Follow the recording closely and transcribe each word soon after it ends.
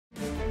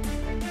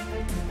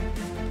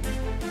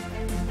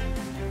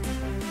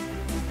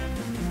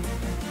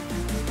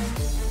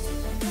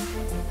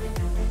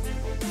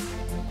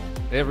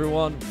Hey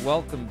everyone,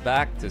 welcome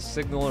back to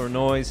Signal or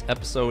Noise,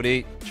 Episode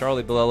 8.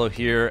 Charlie Bilello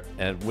here,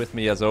 and with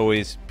me as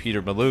always,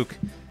 Peter Mallouk.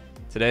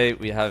 Today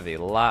we have a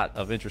lot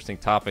of interesting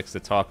topics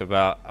to talk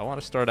about. I want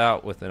to start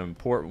out with an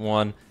important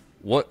one.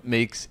 What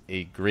makes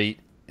a great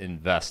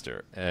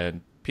investor?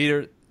 And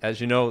Peter, as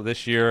you know,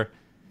 this year,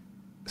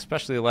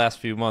 especially the last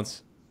few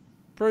months,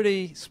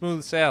 pretty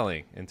smooth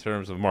sailing in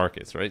terms of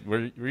markets, right?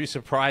 Were you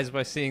surprised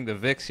by seeing the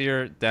VIX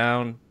here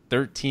down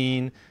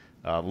 13?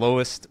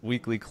 Lowest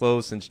weekly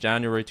close since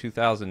January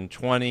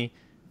 2020,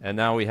 and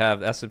now we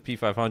have S&P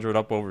 500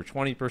 up over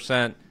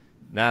 20%,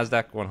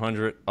 NASDAQ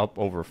 100 up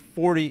over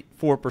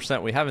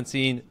 44%. We haven't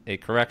seen a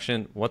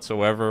correction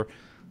whatsoever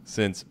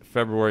since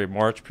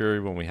February-March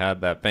period when we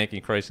had that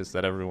banking crisis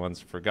that everyone's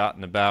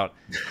forgotten about.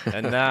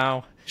 And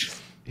now,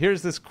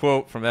 here's this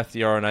quote from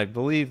FDR, and I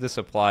believe this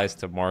applies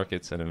to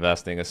markets and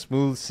investing. A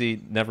smooth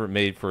sea never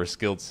made for a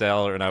skilled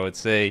sailor, and I would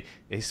say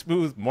a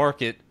smooth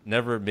market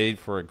never made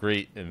for a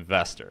great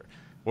investor.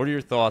 What are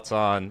your thoughts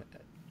on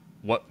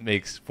what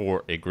makes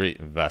for a great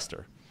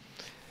investor?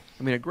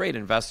 I mean, a great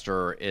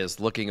investor is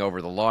looking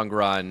over the long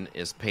run,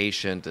 is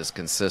patient, is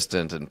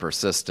consistent and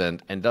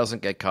persistent, and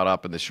doesn't get caught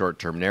up in the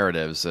short-term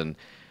narratives. And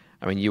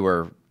I mean, you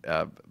were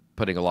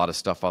putting a lot of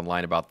stuff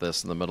online about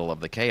this in the middle of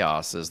the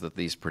chaos, is that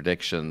these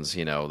predictions,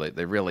 you know,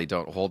 they really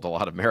don't hold a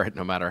lot of merit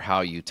no matter how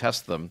you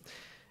test them.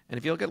 And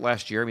if you look at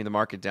last year, I mean, the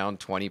market down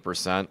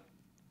 20%.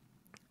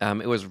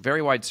 It was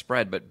very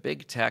widespread, but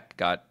big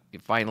tech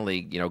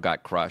finally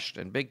got crushed.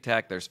 And big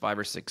tech, there's 5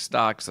 or 6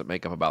 stocks that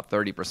make up about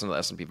 30% of the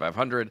S&P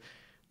 500.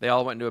 They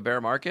all went into a bear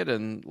market,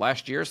 and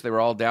last year, so they were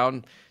all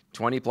down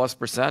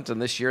 20+%,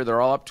 and this year they're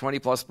all up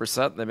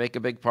 20+%. They make a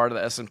big part of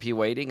the S&P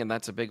weighting, and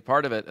that's a big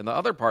part of it. And the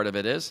other part of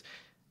it is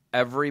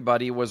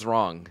everybody was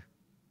wrong.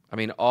 I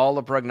mean, all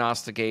the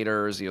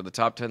prognosticators, the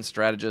top 10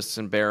 strategists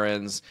and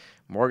barons,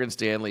 Morgan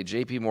Stanley,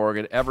 JP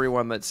Morgan,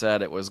 everyone that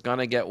said it was going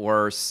to get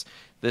worse,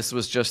 this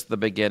was just the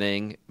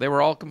beginning, they were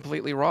all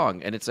completely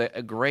wrong. And it's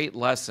a great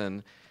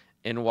lesson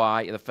in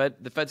why the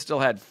Fed still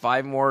had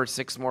 5 more,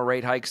 6 more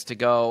rate hikes to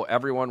go.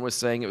 Everyone was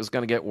saying it was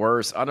going to get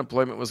worse.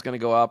 Unemployment was going to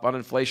go up.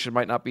 Inflation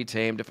might not be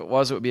tamed. If it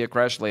was, it would be a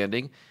crash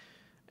landing.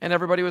 And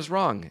everybody was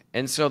wrong.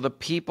 And so the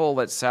people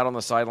that sat on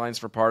the sidelines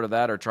for part of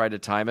that or tried to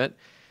time it,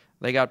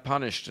 they got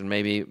punished, and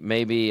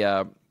maybe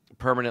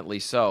permanently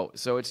so.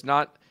 So it's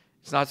not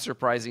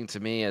surprising to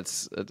me.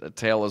 It's a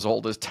tale as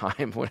old as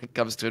time when it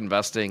comes to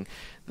investing.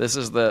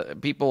 The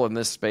people in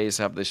this space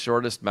have the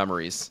shortest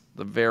memories,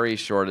 the very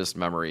shortest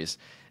memories.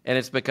 And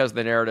it's because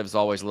the narrative's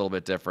always a little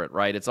bit different,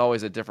 right? It's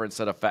always a different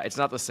set of facts. It's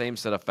not the same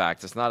set of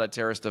facts. It's not a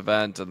terrorist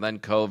event and then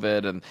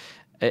COVID, and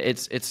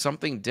it's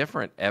something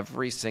different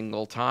every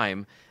single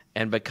time.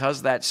 And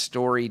because that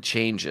story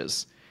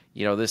changes,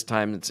 this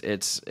time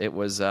it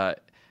was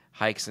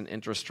hikes in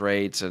interest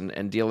rates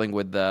and dealing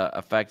with the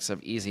effects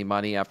of easy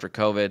money after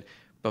COVID.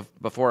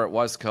 Before it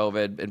was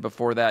COVID, and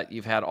before that,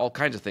 you've had all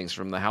kinds of things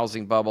from the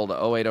housing bubble to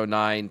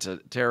 0809 to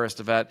terrorist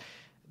event.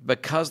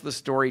 Because the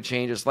story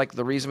changes, like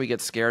the reason we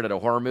get scared at a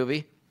horror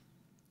movie.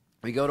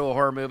 We go to a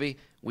horror movie,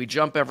 we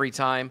jump every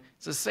time.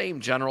 It's the same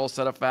general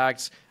set of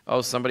facts.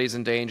 Oh, somebody's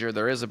in danger.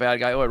 There is a bad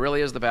guy. Oh, it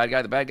really is the bad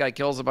guy. The bad guy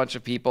kills a bunch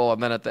of people,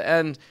 and then at the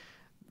end,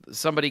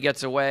 somebody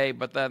gets away,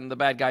 but then the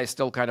bad guy is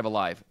still kind of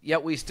alive.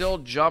 Yet we still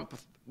jump.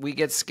 We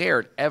get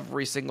scared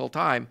every single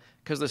time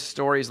because the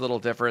story's a little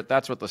different.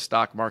 That's what the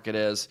stock market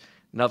is.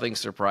 Nothing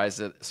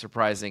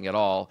surprising at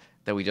all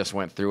that we just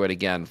went through it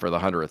again for the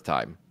 100th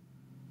time.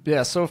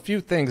 Yeah, so a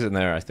few things in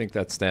there I think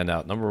that stand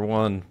out. Number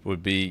one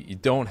would be you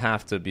don't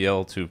have to be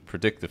able to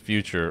predict the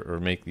future or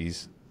make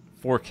these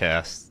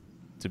forecasts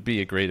to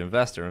be a great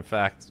investor. In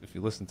fact, if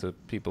you listen to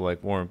people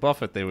like Warren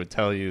Buffett, they would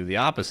tell you the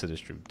opposite is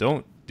true.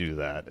 Don't do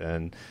that.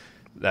 And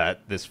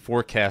that this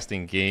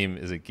forecasting game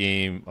is a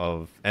game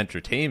of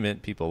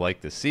entertainment. People like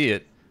to see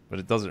it, but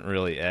it doesn't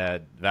really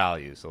add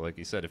value. So like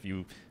you said, if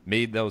you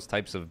made those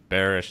types of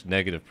bearish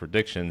negative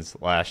predictions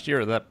last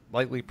year, that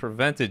likely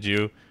prevented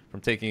you from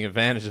taking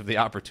advantage of the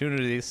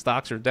opportunity.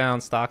 Stocks are down,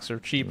 stocks are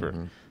cheaper.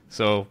 Mm-hmm.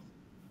 So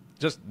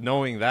just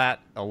knowing that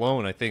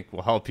alone, I think,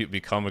 will help you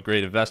become a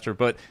great investor.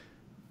 But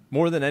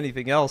more than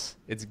anything else,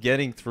 it's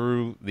getting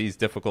through these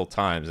difficult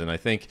times. And I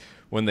think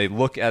when they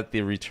look at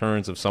the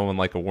returns of someone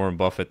like a Warren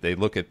Buffett, they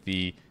look at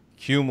the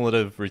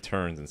cumulative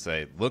returns and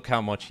say, look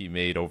how much he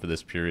made over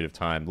this period of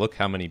time. Look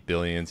how many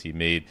billions he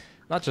made.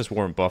 Not just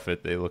Warren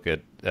Buffett. They look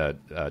at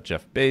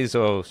Jeff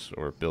Bezos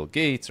or Bill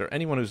Gates or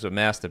anyone who's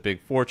amassed a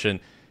big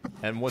fortune.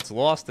 And what's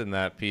lost in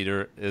that,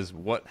 Peter, is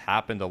what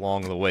happened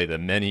along the way, the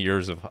many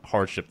years of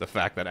hardship, the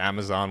fact that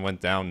Amazon went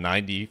down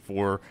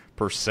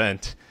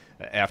 94%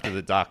 after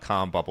the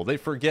dot-com bubble. They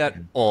forget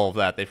all of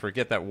that. They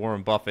forget that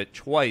Warren Buffett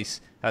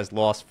twice has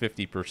lost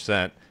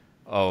 50%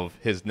 of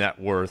his net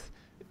worth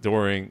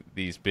during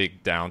these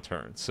big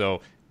downturns.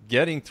 So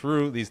getting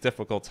through these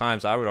difficult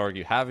times, I would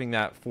argue having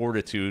that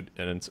fortitude,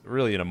 and it's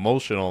really an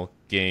emotional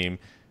game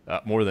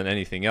more than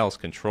anything else,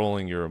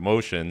 controlling your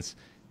emotions,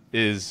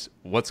 is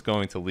what's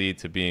going to lead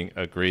to being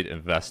a great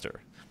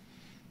investor.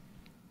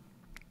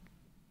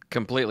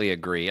 Completely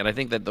agree. And I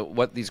think that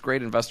what these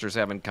great investors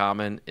have in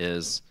common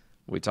is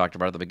we talked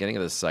about at the beginning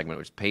of this segment,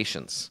 which is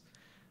patience.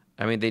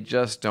 I mean, they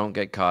just don't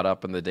get caught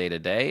up in the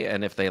day-to-day,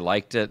 and if they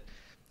liked it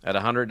at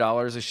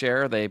 $100 a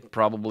share, they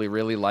probably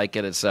really like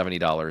it at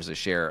 $70 a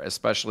share,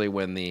 especially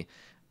when the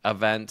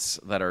events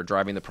that are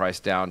driving the price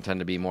down tend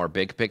to be more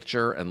big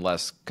picture and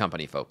less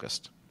company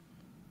focused.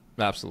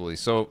 Absolutely.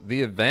 So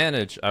the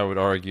advantage, I would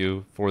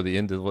argue, for the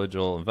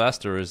individual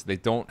investor is they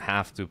don't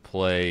have to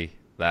play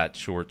that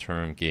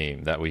short-term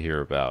game that we hear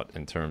about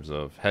in terms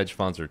of hedge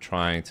funds are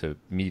trying to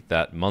meet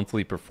that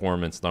monthly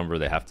performance number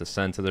they have to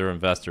send to their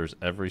investors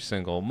every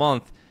single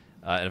month.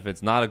 And if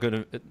it's not a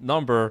good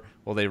number,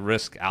 well, they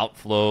risk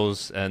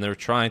outflows, and they're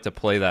trying to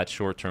play that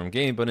short-term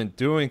game. But in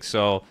doing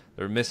so,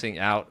 they're missing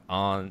out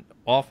on,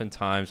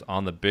 oftentimes,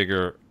 on the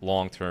bigger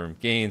long-term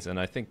gains. And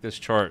I think this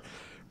chart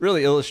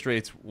really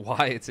illustrates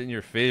why it's in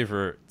your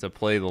favor to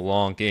play the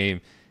long game.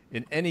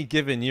 In any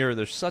given year,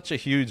 there's such a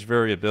huge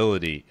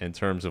variability in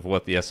terms of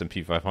what the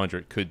S&P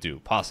 500 could do,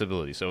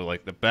 possibility. So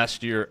like the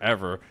best year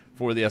ever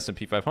for the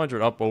S&P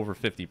 500, up over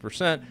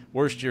 50%,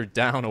 worst year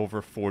down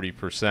over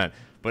 40%.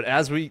 But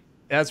as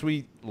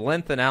we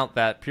lengthen out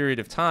that period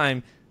of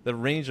time, the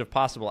range of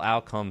possible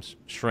outcomes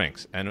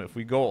shrinks. And if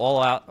we go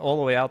all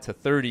the way out to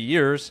 30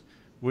 years,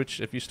 which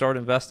if you start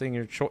investing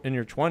in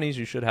your 20s,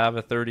 you should have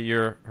a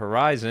 30-year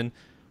horizon.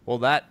 Well,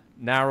 that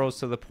narrows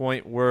to the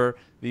point where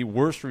the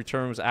worst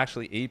return was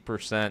actually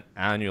 8%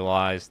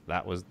 annualized.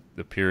 That was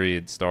the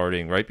period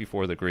starting right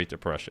before the Great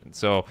Depression.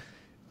 So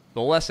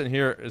the lesson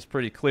here is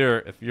pretty clear.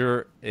 If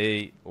you're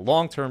a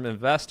long-term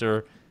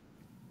investor,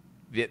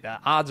 the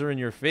odds are in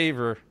your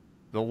favor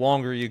the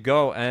longer you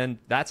go, and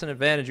that's an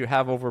advantage you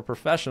have over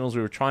professionals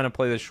who are trying to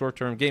play the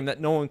short-term game that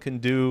no one can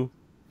do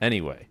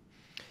anyway.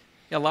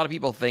 Yeah, a lot of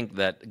people think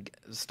that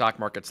stock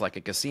market's like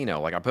a casino.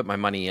 Like I put my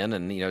money in,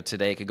 and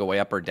today it could go way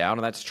up or down,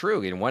 and that's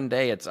true. In one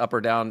day it's up or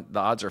down. The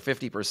odds are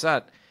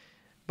 50%,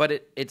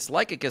 but it's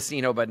like a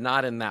casino, but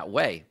not in that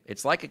way.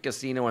 It's like a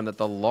casino in that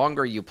the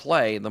longer you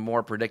play, the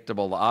more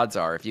predictable the odds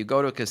are. If you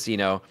go to a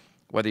casino,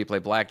 whether you play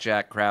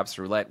blackjack, craps,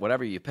 roulette,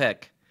 whatever you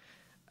pick,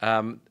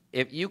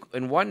 if you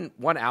in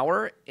one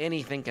hour,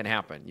 anything can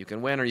happen. You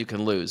can win or you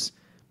can lose.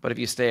 But if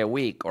you stay a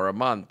week or a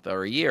month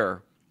or a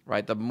year,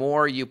 right, the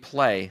more you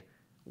play,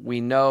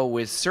 we know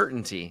with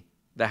certainty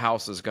the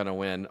house is going to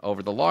win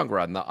over the long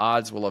run. The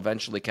odds will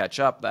eventually catch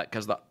up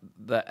because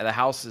the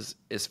house is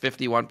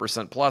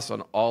 51% plus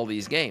on all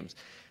these games.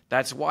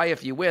 That's why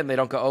if you win, they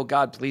don't go, oh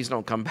God, please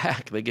don't come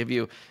back. They give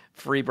you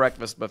free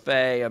breakfast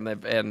buffet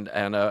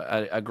and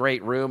a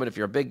great room. And if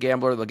you're a big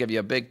gambler, they'll give you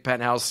a big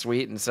penthouse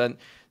suite and send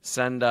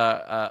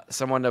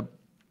someone to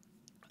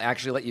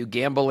actually let you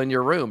gamble in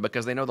your room,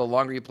 because they know the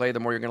longer you play, the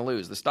more you're going to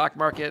lose. The stock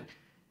market,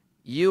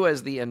 you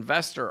as the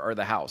investor are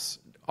the house.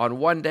 On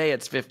one day,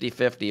 it's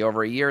 50-50.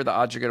 Over a year, the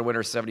odds you're going to win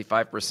are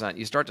 75%.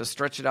 You start to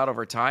stretch it out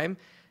over time,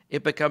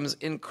 it becomes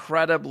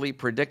incredibly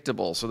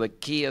predictable. So the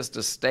key is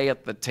to stay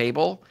at the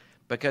table,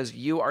 because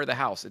you are the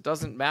house. It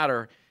doesn't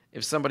matter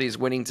if somebody's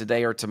winning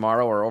today or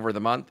tomorrow or over the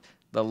month.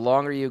 The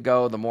longer you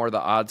go, the more the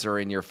odds are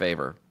in your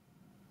favor.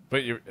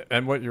 But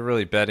what you're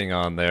really betting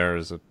on there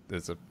is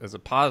a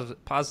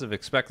positive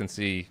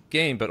expectancy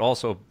game, but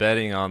also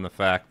betting on the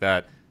fact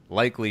that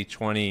likely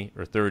 20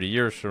 or 30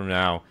 years from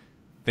now,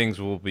 things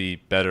will be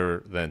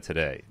better than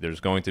today. There's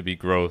going to be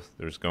growth.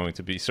 There's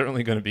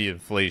certainly going to be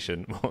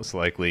inflation, most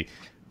likely.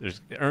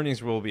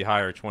 Earnings will be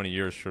higher 20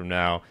 years from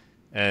now.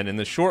 And in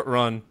the short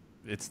run,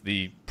 it's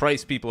the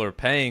price people are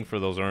paying for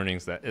those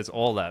earnings that is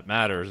all that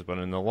matters. But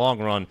in the long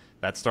run,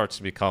 that starts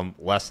to become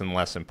less and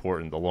less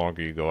important the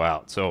longer you go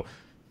out. So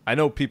I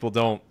know people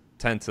don't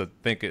tend to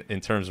think in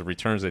terms of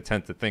returns. They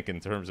tend to think in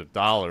terms of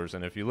dollars.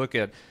 And if you look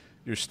at,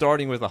 you're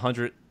starting with a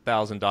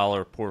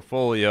 $100,000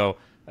 portfolio,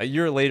 a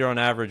year later, on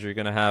average, you're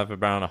going to have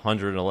around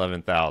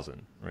 $111,000.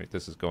 Right?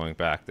 This is going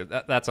back.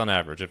 That's on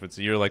average. If it's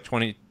a year like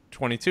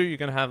 2022, you're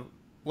going to have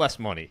less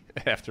money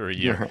after a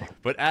year.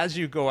 But as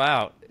you go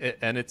out,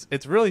 and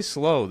it's really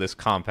slow, this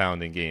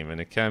compounding game, and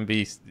it can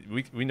be.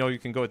 We know you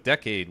can go a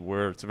decade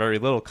where it's very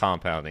little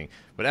compounding.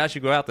 But as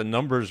you go out, the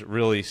numbers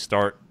really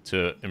start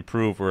to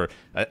improve. Where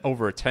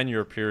over a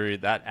 10-year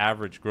period, that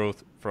average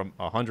growth from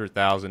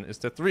 100,000 is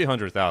to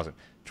 300,000.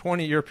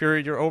 20-year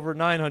period, you're over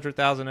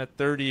 900,000. At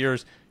 30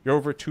 years, you're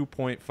over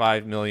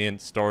 2.5 million,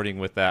 starting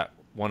with that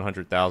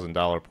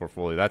 $100,000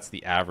 portfolio. That's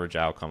the average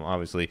outcome.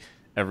 Obviously,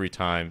 every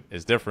time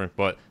is different.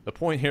 But the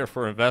point here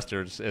for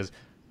investors is,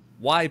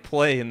 why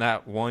play in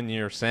that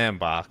one-year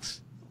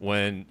sandbox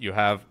when you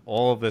have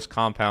all of this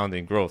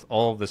compounding growth,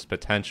 all of this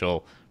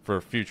potential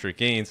for future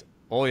gains?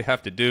 All you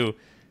have to do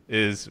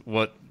is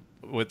what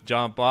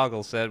John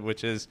Bogle said,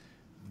 which is,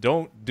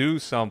 don't do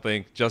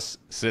something, just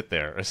sit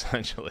there,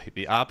 essentially.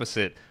 The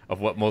opposite of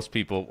what most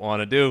people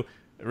want to do.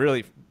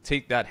 Really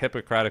take that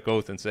Hippocratic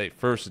oath and say,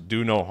 first,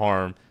 do no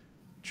harm.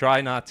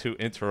 Try not to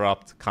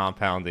interrupt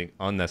compounding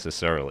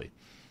unnecessarily.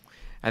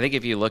 I think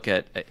if you look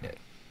at,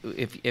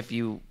 if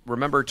you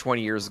remember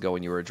 20 years ago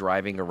when you were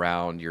driving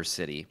around your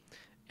city,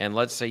 and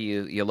let's say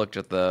you looked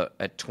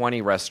at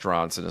 20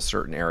 restaurants in a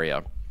certain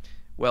area.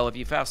 Well, if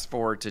you fast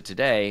forward to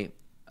today,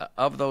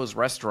 of those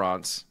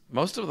restaurants,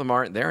 most of them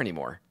aren't there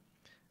anymore.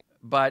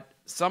 but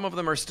some of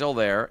them are still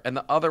there, and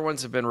the other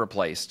ones have been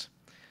replaced.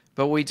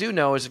 But what we do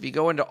know is if you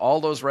go into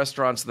all those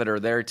restaurants that are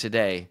there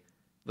today,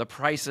 the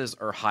prices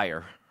are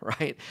higher,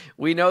 right?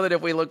 We know that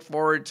if we look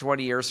forward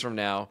 20 years from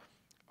now,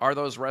 are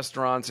those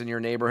restaurants in your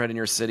neighborhood, in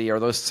your city, are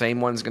those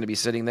same ones going to be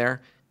sitting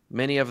there?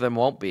 Many of them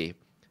won't be,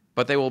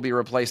 but they will be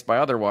replaced by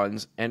other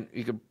ones. And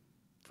you could,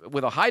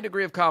 with a high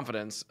degree of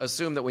confidence,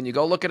 assume that when you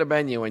go look at a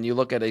menu and you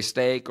look at a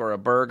steak or a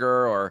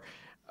burger or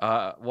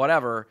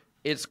whatever,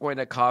 it's going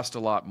to cost a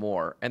lot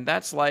more. And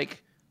that's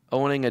like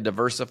owning a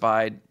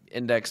diversified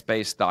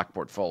index-based stock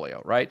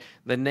portfolio, right?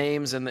 The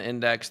names in the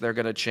index, they're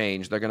going to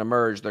change. They're going to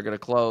merge. They're going to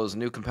close.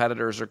 New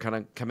competitors are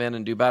going to come in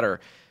and do better.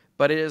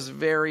 But it is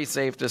very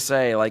safe to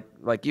say,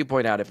 like you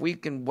point out, if we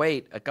can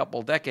wait a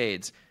couple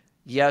decades,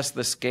 yes,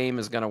 this game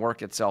is going to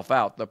work itself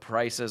out. The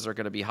prices are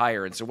going to be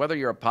higher. And so whether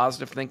you're a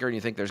positive thinker and you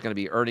think there's going to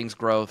be earnings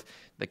growth,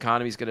 the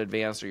economy's going to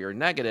advance, or you're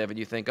negative and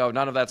you think, oh,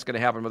 none of that's going to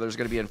happen, but there's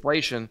going to be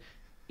inflation,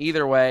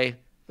 either way,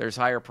 there's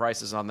higher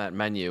prices on that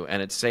menu,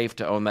 and it's safe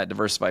to own that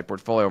diversified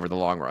portfolio over the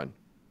long run.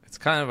 It's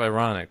kind of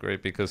ironic,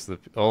 right? Because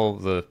all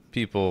the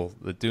people,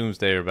 the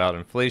doomsday are about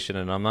inflation,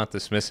 and I'm not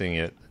dismissing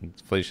it.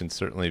 Inflation's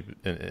certainly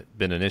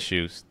been an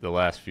issue the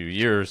last few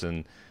years,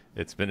 and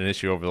it's been an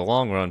issue over the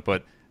long run,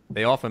 but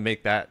they often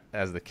make that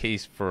as the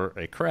case for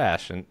a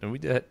crash. And we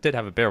did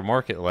have a bear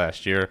market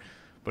last year,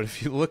 but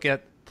if you look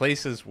at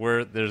places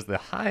where there's the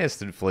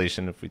highest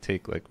inflation, if we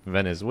take like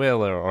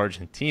Venezuela or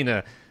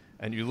Argentina,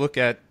 and you look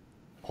at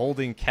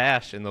holding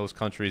cash in those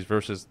countries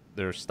versus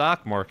their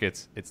stock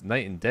markets, it's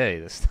night and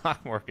day. The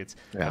stock markets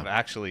have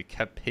actually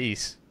kept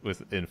pace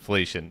with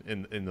inflation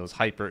in those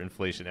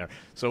hyperinflation areas.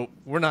 So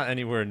we're not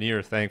anywhere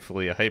near,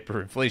 thankfully, a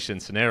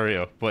hyperinflation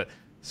scenario, but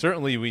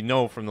certainly we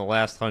know from the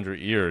last 100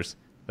 years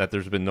that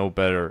there's been no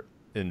better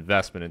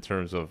investment in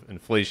terms of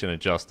inflation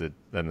adjusted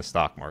than the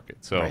stock market.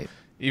 So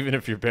even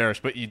if you're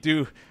bearish, but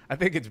I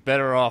think it's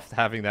better off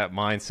having that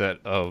mindset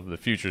of the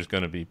future is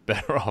going to be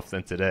better off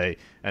than today.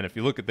 And if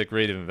you look at the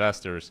great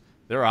investors,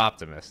 they're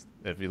optimists.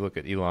 If you look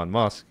at Elon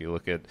Musk, you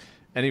look at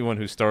anyone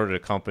who started a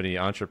company,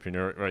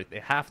 entrepreneur, right? They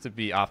have to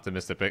be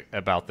optimistic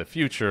about the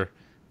future,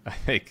 I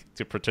think,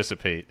 to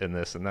participate in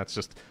this. And that's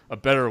just a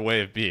better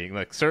way of being.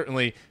 Like,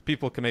 certainly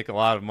people can make a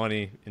lot of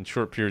money in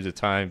short periods of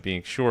time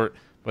being short,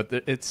 but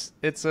it's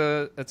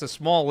a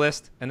small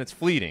list, and it's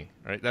fleeting,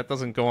 right? That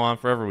doesn't go on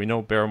forever. We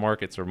know bear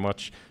markets are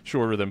much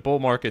shorter than bull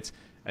markets,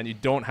 and you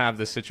don't have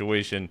this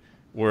situation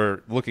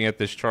where, looking at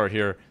this chart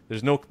here,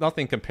 there's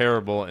nothing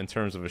comparable in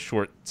terms of a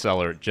short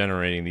seller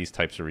generating these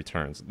types of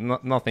returns.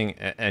 Nothing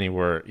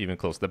anywhere even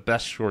close. The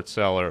best short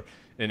seller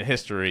in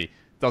history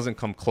doesn't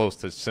come close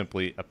to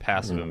simply a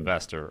passive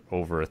investor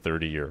over a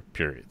 30-year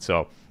period.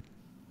 So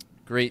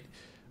great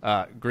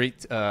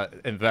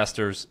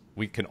investors.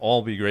 We can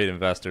all be great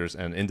investors,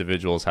 and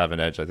individuals have an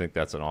edge. I think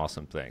that's an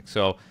awesome thing.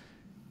 So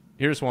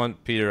here's one,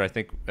 Peter, I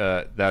think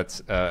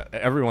that's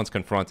everyone's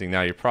confronting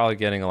now. You're probably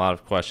getting a lot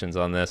of questions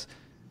on this.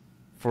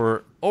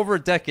 For over a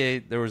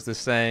decade, there was this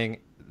saying,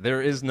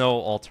 there is no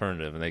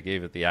alternative, and they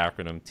gave it the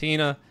acronym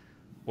TINA.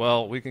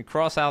 Well, we can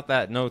cross out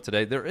that no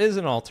today. There is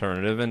an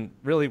alternative, and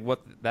really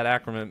what that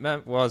acronym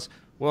meant was,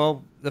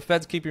 well, the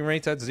Fed's keeping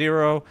rates at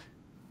zero.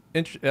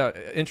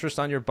 Interest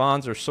on your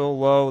bonds are so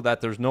low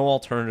that there's no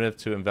alternative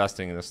to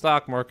investing in the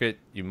stock market.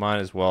 You might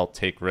as well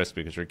take risk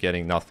because you're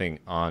getting nothing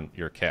on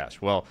your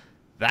cash. Well,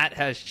 that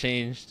has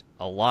changed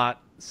a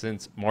lot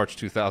since March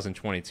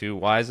 2022.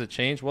 Why has it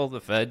changed? Well,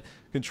 the Fed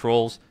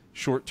controls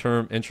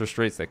short-term interest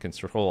rates. That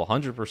control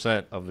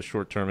 100% of the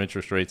short-term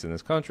interest rates in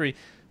this country.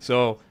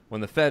 So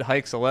when the Fed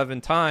hikes 11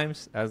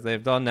 times, as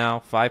they've done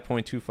now,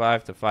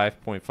 5.25 to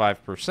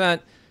 5.5%,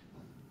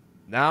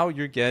 now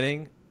you're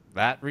getting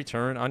that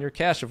return on your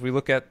cash. If we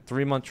look at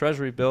 3-month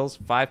Treasury bills,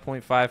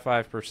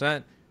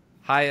 5.55%,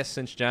 highest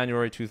since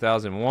January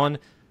 2001.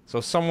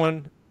 So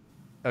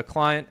a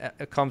client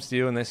comes to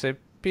you and they say,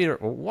 Peter,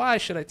 well, why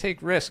should I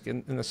take risk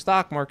in the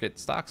stock market?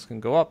 Stocks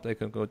can go up, they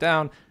can go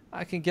down.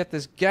 I can get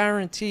this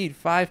guaranteed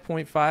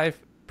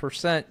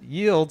 5.5%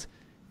 yield.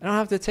 I don't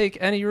have to take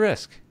any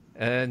risk.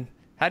 And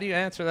how do you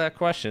answer that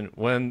question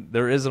when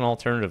there is an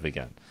alternative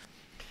again?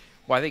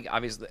 Well, I think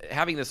obviously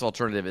having this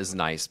alternative is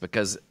nice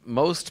because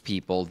most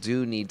people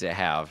do need to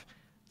have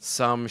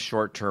some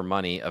short-term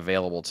money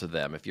available to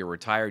them. If you're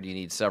retired, you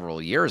need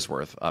several years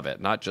worth of it,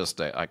 not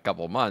just a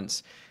couple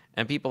months.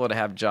 And people that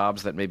have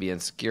jobs that may be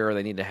insecure,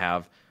 they need to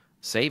have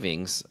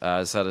savings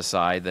set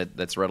aside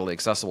that's readily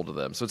accessible to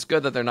them. So it's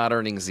good that they're not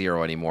earning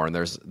zero anymore, and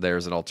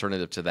there's an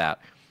alternative to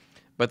that.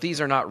 But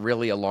these are not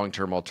really a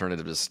long-term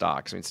alternative to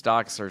stocks. I mean,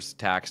 stocks are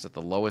taxed at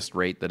the lowest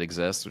rate that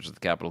exists, which is the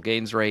capital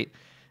gains rate,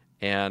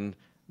 and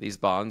these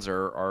bonds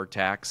are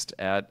taxed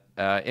at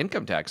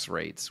income tax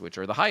rates, which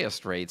are the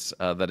highest rates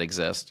that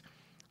exist.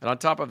 And on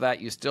top of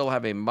that, you still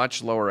have a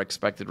much lower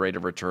expected rate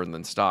of return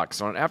than stocks.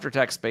 So on an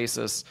after-tax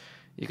basis,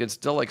 you can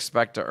still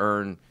expect to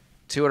earn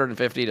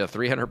 250 to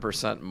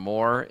 300%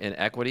 more in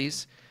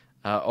equities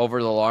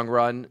over the long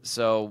run.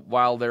 So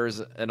while there's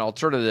an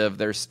alternative,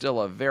 there's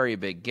still a very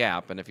big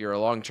gap. And if you're a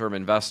long-term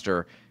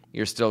investor,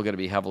 you're still going to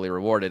be heavily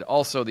rewarded.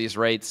 Also, these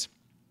rates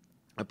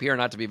appear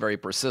not to be very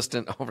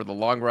persistent over the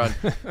long run.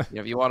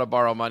 If you want to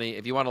borrow money,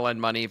 if you want to lend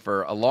money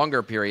for a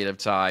longer period of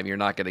time, you're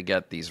not going to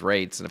get these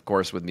rates. And of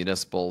course, with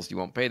municipals, you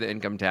won't pay the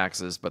income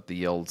taxes, but the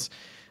yields,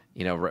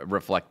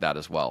 reflect that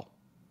as well.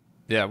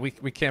 Yeah, we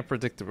can't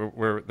predict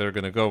where they're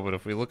going to go, but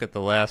if we look at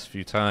the last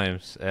few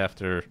times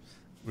after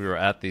we were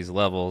at these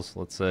levels,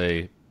 let's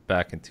say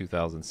back in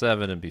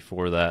 2007 and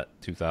before that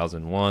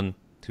 2001,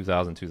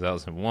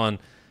 2001,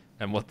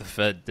 and what the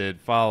Fed did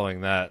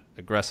following that,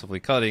 aggressively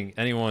cutting,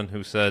 anyone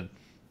who said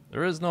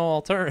there is no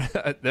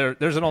alternative,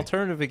 there's an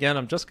alternative again,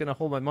 I'm just going to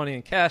hold my money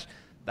in cash,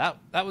 that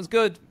was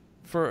good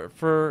for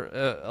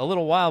a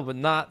little while, but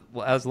not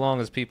as long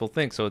as people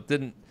think. So it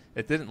didn't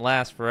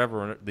last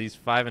forever. These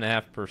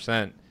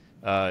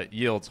 5.5%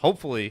 yields.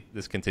 Hopefully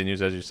this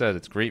continues. As you said,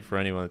 it's great for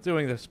anyone that's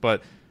doing this,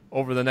 but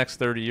over the next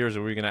 30 years,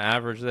 are we going to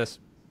average this?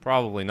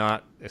 Probably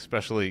not,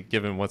 especially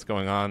given what's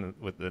going on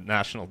with the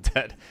national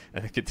debt,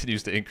 and it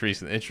continues to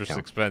increase in interest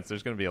expense.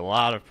 There's going to be a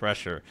lot of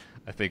pressure,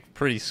 I think,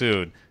 pretty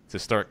soon to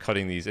start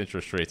cutting these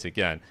interest rates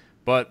again.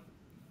 But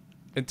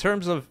in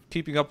terms of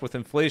keeping up with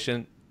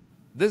inflation,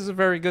 this is a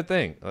very good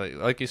thing.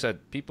 Like you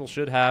said, people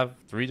should have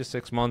 3 to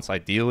 6 months,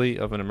 ideally,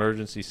 of an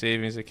emergency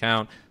savings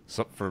account.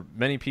 So for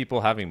many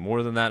people, having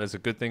more than that is a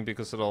good thing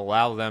because it'll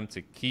allow them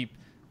to keep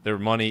their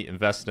money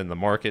invested in the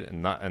market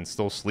and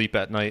still sleep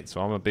at night.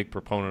 So I'm a big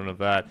proponent of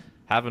that.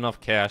 Have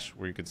enough cash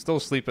where you can still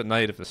sleep at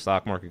night if the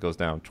stock market goes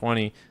down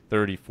 20,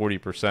 30,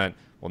 40%.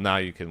 Well, now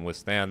you can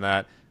withstand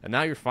that. And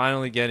now you're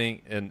finally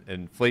getting an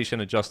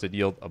inflation-adjusted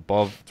yield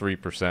above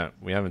 3%.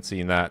 We haven't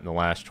seen that in the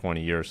last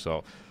 20 years.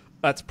 So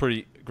that's a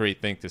pretty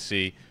great thing to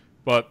see.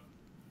 But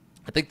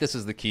I think this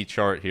is the key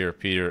chart here,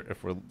 Peter.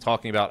 If we're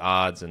talking about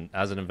odds, and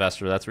as an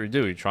investor, that's what you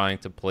do. You're trying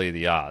to play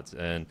the odds.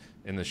 And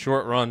in the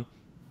short run,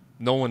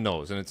 no one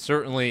knows. And it's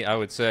certainly, I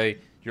would say,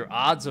 your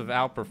odds of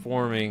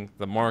outperforming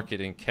the market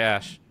in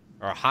cash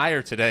are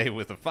higher today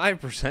with a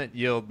 5%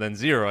 yield than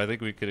zero. I think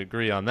we could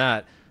agree on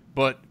that.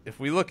 But if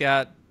we look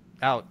at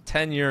out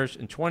 10 years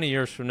and 20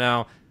 years from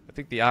now, I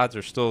think the odds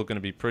are still going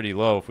to be pretty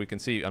low. If we can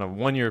see on a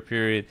one-year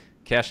period,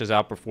 cash has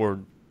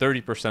outperformed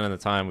 30% of the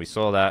time. We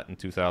saw that in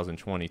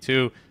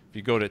 2022. If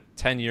you go to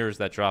 10 years,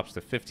 that drops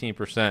to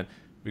 15%. If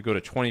we go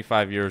to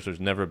 25 years, there's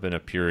never been a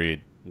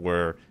period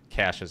where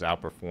cash has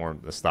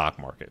outperformed the stock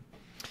market.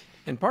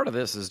 And part of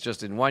this is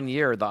just in 1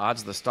 year, the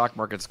odds the stock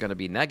market's going to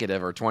be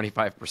negative are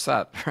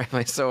 25%.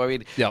 Right? So, I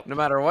mean, no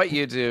matter what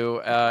you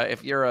do,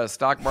 if you're a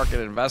stock market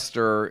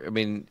investor, I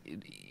mean,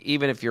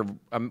 even if you're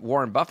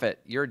Warren Buffett,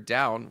 you're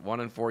down 1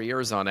 in 4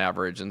 years on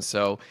average. And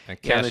so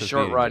in the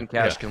short run,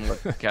 cash can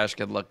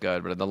look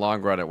good. But in the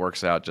long run, it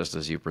works out just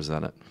as you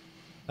present it.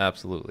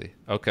 Absolutely.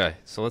 Okay,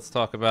 so let's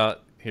talk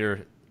about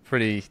here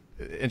pretty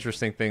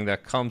interesting thing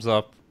that comes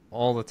up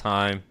all the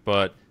time,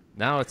 but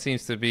now it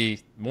seems to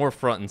be more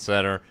front and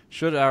center.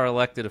 Should our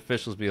elected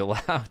officials be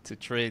allowed to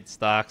trade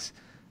stocks?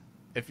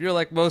 If you're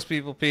like most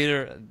people,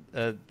 Peter,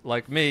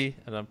 like me,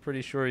 and I'm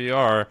pretty sure you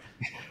are,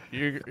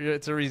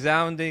 it's a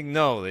resounding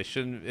no. They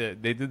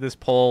shouldn't. They did this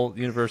poll,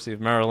 University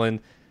of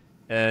Maryland,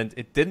 and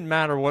it didn't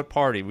matter what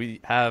party. We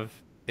have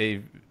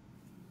a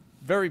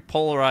very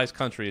polarized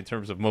country in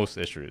terms of most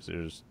issues.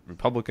 There's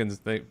Republicans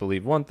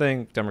believe one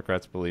thing,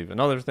 Democrats believe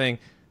another thing.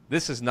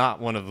 This is not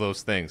one of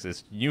those things.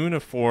 It's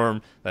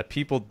uniform that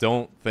people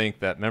don't think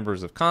that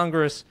members of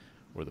Congress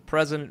or the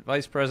president,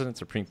 vice president,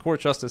 Supreme Court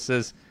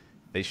justices,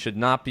 they should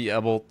not be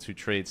able to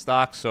trade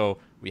stocks. So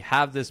we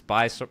have this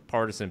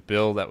bipartisan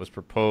bill that was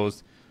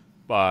proposed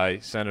by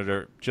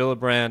Senator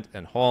Gillibrand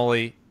and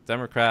Hawley,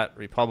 Democrat,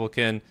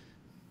 Republican,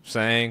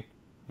 saying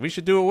we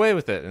should do away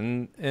with it.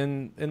 And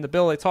in the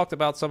bill, they talked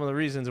about some of the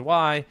reasons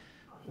why.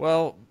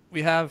 Well,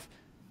 we have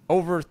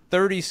over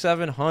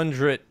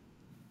 3,700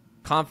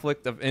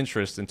 conflict of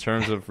interest in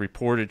terms of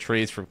reported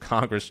trades from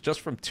Congress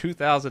just from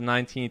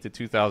 2019 to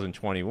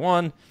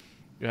 2021.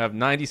 You have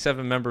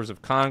 97 members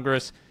of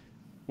Congress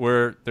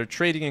where they're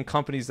trading in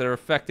companies that are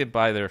affected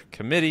by their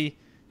committee.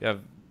 You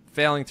have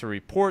failing to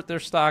report their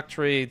stock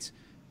trades,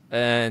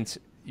 and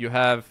you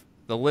have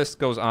the list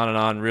goes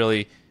on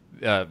really,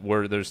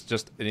 where there's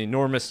just an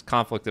enormous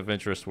conflict of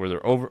interest where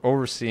they're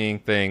overseeing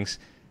things.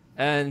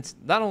 And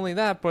not only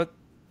that, but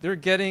they're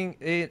getting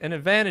an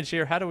advantage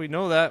here. How do we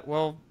know that?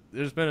 Well,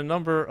 there's been a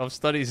number of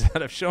studies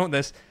that have shown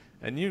this,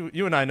 and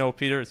you and I know,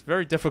 Peter, it's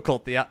very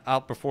difficult to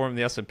outperform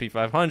the S&P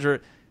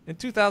 500. In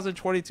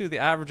 2022, the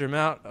average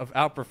amount of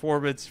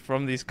outperformance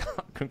from these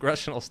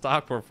congressional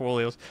stock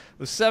portfolios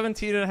was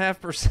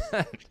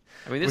 17.5%.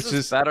 I mean, this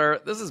is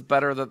better. This is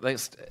better than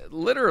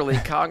literally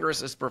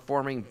Congress is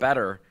performing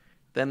better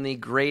than the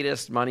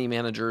greatest money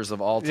managers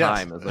of all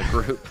time as a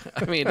group.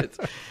 I mean,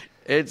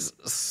 it's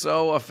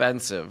so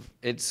offensive.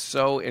 It's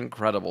so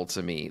incredible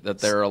to me that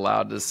they're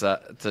allowed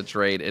to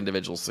trade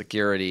individual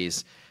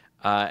securities,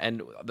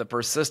 and the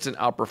persistent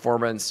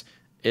outperformance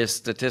is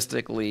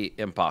statistically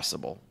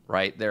impossible.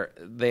 Right?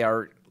 They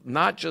are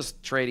not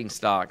just trading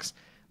stocks;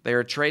 they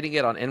are trading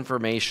it on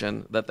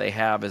information that they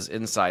have as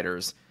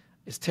insiders.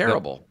 It's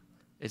terrible. Yep.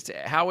 It's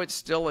how it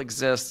still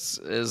exists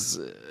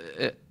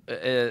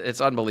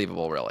it's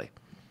unbelievable, really.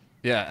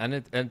 Yeah, and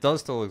it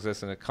does still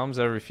exist, and it comes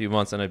every few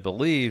months. And I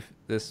believe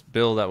this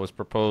bill that was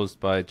proposed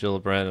by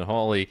Gillibrand and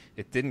Hawley,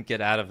 it didn't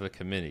get out of the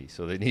committee,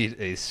 so they need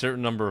a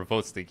certain number of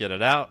votes to get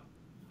it out.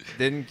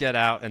 Didn't get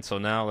out, and so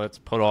now let's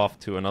put off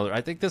to another.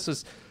 I think this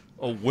is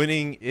a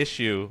winning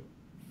issue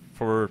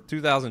for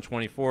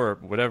 2024.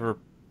 Whatever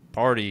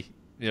party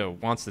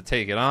wants to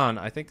take it on,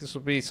 I think this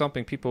will be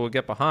something people will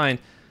get behind.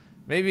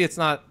 Maybe it's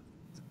not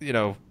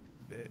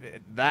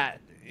that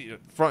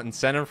front and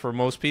center for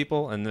most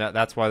people, and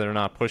that's why they're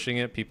not pushing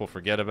it. People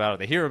forget about it.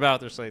 They hear about it.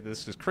 They're saying,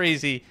 this is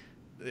crazy.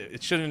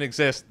 It shouldn't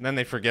exist. And then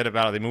they forget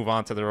about it. They move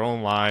on to their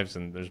own lives,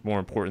 and there's more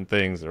important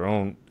things, their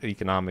own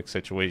economic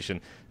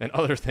situation and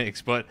other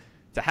things. But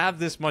to have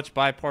this much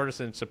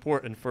bipartisan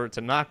support and for it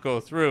to not go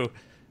through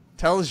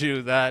tells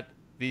you that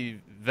the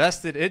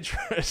vested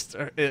interests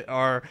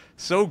are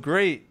so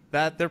great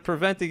that they're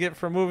preventing it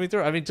from moving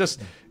through. I mean,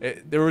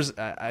 there was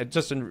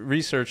just in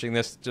researching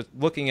this, just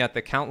looking at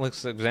the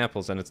countless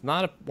examples, and it's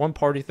not a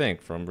one-party thing,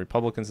 from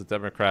Republicans to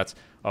Democrats,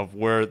 of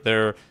where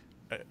they're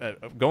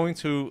going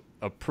to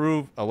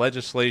approve a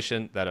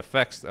legislation that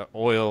affects the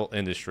oil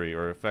industry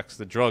or affects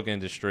the drug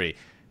industry.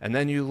 And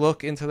then you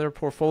look into their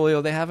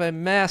portfolio, they have a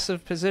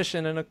massive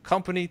position in a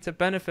company to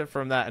benefit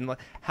from that. And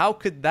how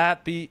could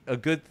that be a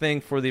good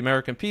thing for the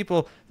American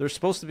people? They're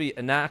supposed to be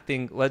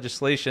enacting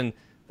legislation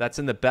that's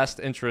in the best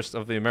interest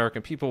of the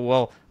American people.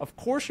 Well, of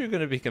course you're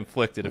going to be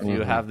conflicted if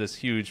you have this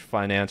huge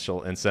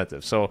financial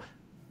incentive. So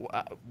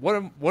what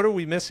are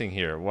we missing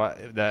here?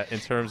 That in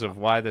terms of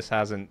why this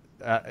hasn't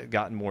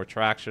gotten more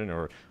traction,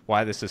 or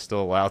why this is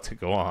still allowed to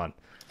go on?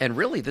 And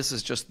really, this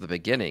is just the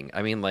beginning.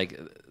 I mean, like,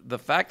 the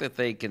fact that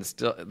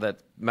that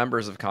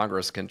members of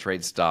Congress can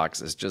trade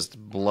stocks just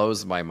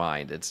blows my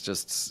mind. It's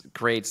just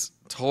creates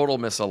total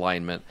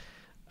misalignment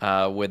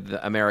with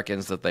the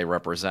Americans that they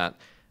represent.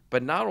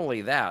 But not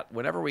only that,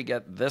 whenever we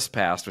get this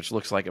passed, which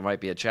looks like it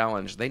might be a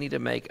challenge, they need to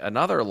make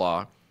another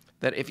law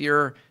that if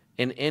you're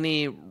in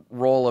any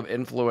role of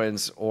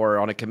influence or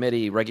on a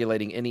committee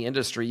regulating any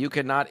industry, you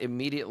cannot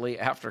immediately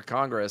after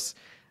Congress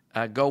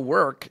go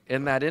work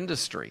in that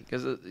industry,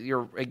 because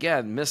you're,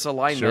 again,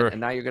 misalignment. Sure.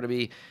 And now you're going to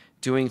be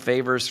doing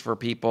favors for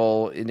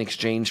people in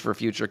exchange for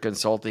future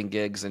consulting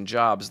gigs and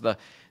jobs.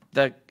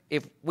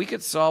 If we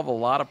could solve a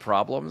lot of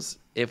problems,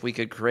 if we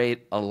could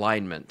create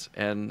alignment,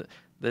 and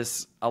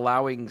this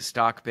allowing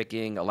stock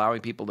picking,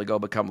 allowing people to go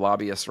become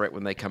lobbyists right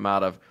when they come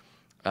out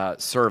of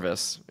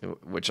service,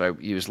 which I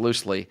use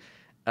loosely,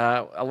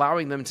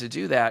 allowing them to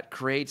do that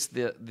creates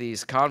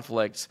these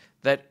conflicts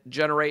that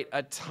generate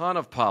a ton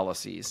of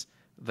policies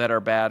that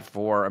are bad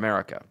for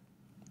America.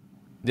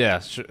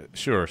 Yeah,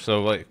 sure.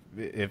 So, like,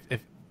 if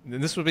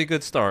this would be a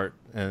good start,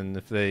 and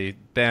if they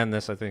ban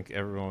this, I think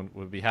everyone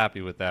would be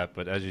happy with that.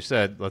 But as you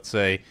said, let's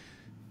say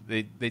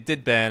they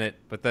did ban it,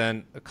 but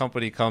then a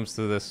company comes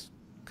to this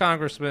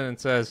congressman and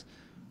says,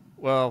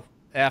 well,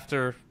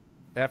 after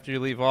you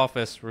leave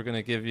office, we're going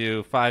to give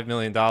you $5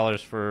 million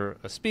for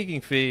a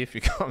speaking fee if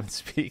you come and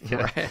speak.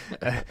 Right.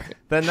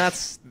 Then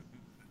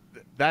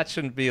that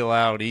shouldn't be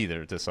allowed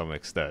either, to some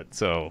extent.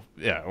 So,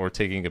 yeah, or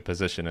taking a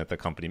position at the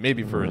company,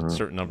 maybe for a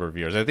certain number of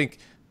years. I think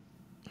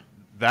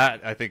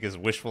is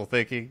wishful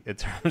thinking in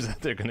terms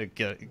that they're going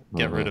to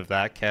get rid of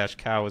that cash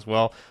cow as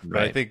well. But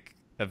right. I think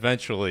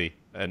eventually,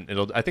 and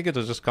I think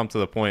it'll just come to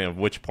the point of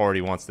which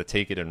party wants to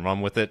take it and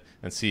run with it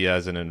and see it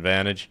as an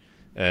advantage,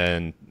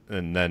 and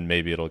then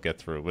maybe it'll get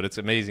through. But it's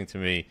amazing to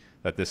me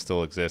that this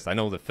still exists. I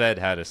know the Fed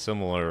had a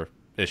similar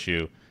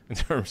issue in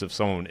terms of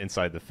someone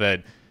inside the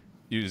Fed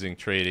using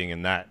trading,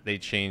 and that they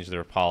changed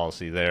their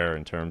policy there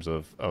in terms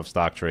of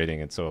stock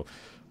trading. And so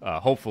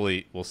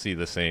hopefully we'll see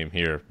the same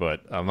here,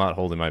 but I'm not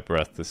holding my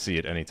breath to see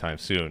it anytime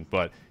soon.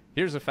 But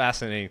here's a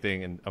fascinating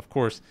thing. And of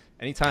course,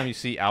 anytime you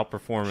see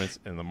outperformance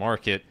in the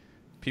market,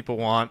 people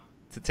want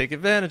to take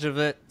advantage of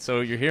it.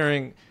 So you're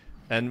hearing,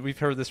 and we've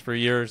heard this for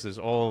years, there's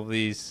all of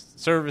these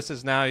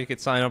services now you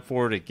could sign up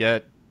for to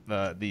get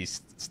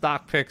these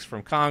stock picks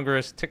from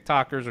Congress.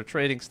 TikTokers are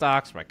trading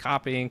stocks by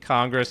copying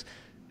Congress.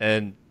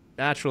 And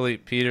naturally,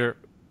 Peter,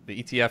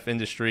 the ETF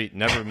industry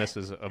never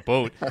misses a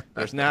boat.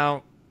 There's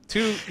now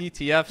 2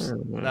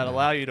 ETFs that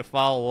allow you to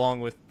follow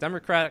along with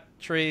Democratic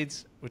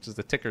trades, which is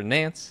the ticker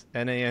NANCE,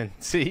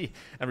 N-A-N-C,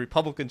 and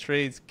Republican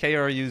trades,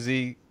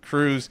 KRUZ,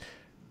 Cruise.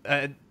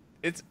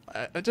 It's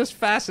just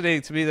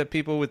fascinating to me that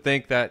people would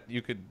think that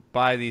you could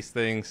buy these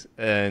things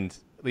and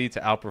lead to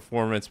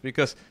outperformance,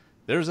 because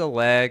there's a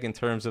lag in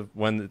terms of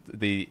when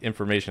the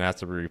information has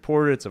to be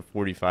reported. It's a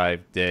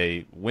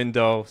 45-day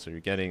window, so you're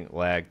getting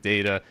lag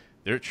data.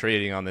 They're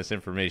trading on this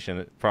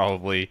information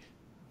probably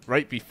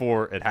right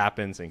before it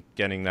happens and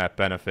getting that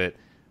benefit.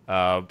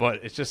 But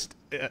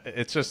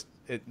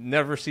it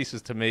never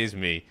ceases to amaze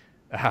me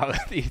how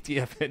the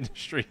ETF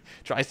industry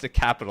tries to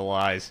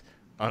capitalize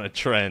on a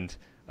trend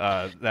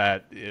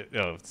that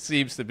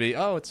seems to be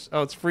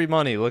it's free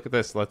money. Look at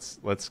this.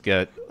 Let's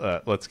get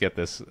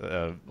this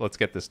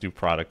new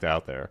product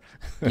out there.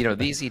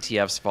 These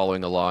ETFs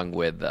following along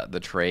with the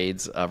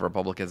trades of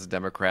Republicans and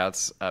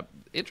Democrats.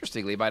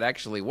 interestingly, might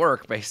actually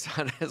work based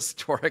on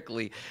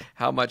historically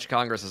how much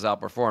Congress has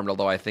outperformed,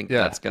 although I think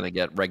that's going to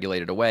get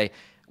regulated away.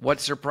 What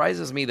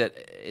surprises me that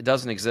it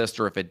doesn't exist,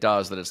 or if it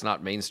does, that it's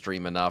not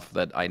mainstream enough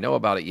that I know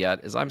about it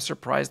yet, is I'm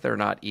surprised they're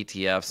not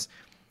ETFs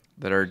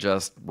that are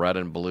just red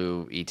and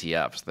blue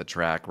ETFs that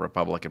track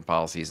Republican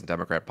policies and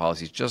Democrat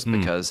policies, just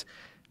because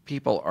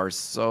people are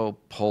so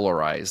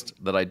polarized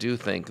that I do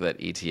think that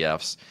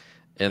ETFs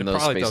in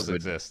those spaces does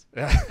exist.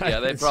 Yeah,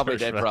 they probably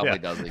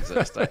does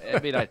exist. I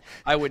mean,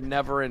 I would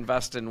never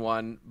invest in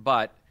one,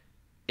 but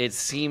it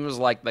seems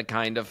like the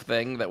kind of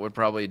thing that would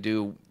probably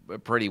do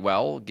pretty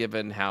well,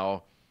 given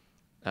how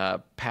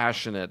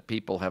passionate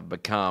people have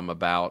become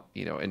about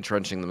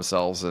entrenching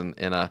themselves in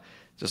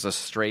just a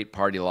straight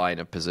party line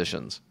of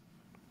positions.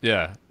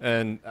 Yeah,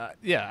 and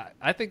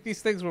I think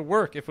these things would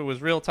work if it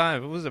was real time.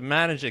 If it was a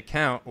managed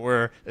account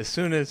where as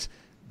soon as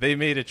they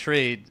made a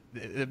trade,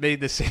 it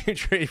made the same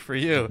trade for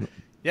you.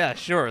 Yeah,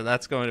 sure,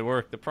 that's going to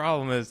work. The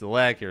problem is the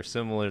lag here,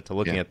 similar to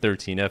looking at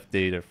 13F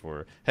data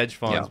for hedge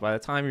funds. Yeah. By the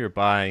time you're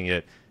buying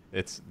it,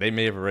 they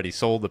may have already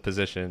sold the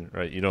position,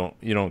 right? You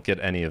don't get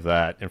any of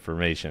that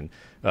information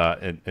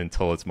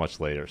until it's much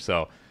later.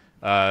 So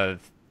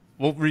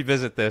we'll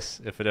revisit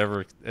this if it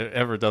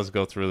ever does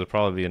go through. There'll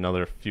probably be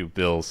another few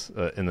bills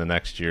in the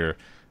next year,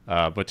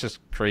 but just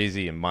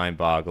crazy and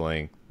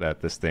mind-boggling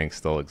that this thing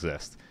still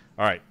exists.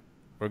 All right,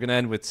 we're going to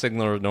end with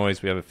signal or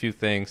noise. We have a few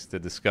things to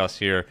discuss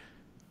here.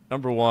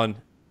 Number one,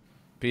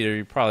 Peter,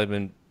 you've probably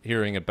been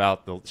hearing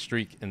about the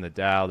streak in the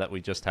Dow that we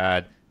just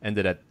had.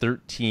 Ended at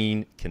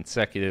 13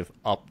 consecutive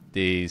up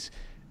days,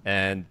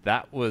 and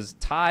that was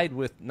tied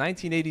with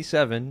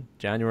 1987,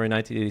 January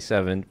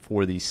 1987,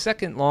 for the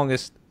second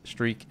longest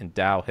streak in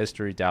Dow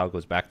history. Dow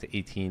goes back to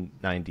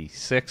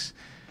 1896.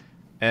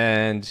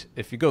 And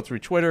if you go through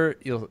Twitter,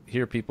 you'll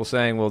hear people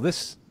saying, well,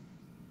 this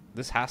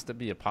has to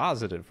be a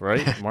positive,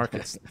 right?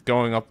 Market's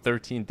going up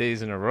 13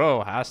 days in a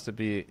row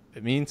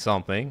it means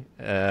something.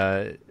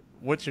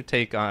 What's your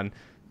take on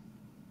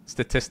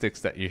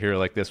statistics that you hear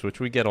like this, which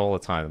we get all the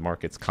time? The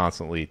market's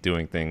constantly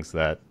doing things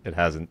that it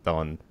hasn't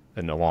done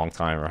in a long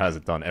time or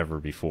hasn't done ever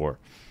before.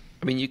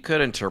 I mean, you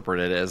could interpret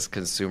it as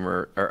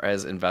consumer or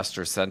as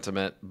investor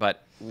sentiment,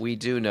 but we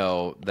do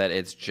know that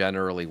it's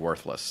generally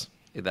worthless.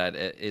 That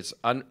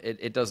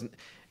it doesn't.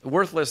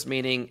 Worthless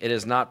meaning it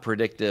is not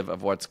predictive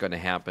of what's going to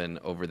happen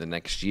over the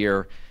next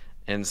year.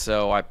 And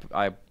so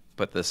I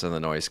put this in the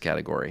noise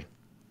category.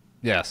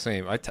 Yeah,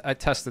 same. I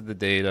tested the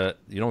data.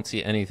 You don't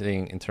see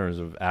anything in terms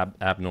of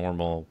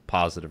abnormal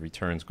positive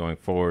returns going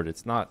forward.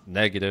 It's not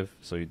negative,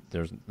 so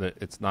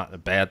it's not a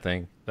bad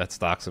thing that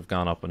stocks have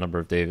gone up a number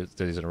of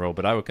days in a row.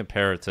 But I would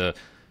compare it to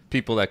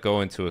people that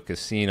go into a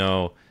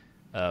casino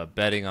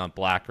betting on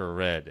black or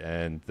red,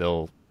 and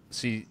they'll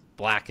see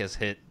black has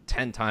hit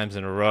 10 times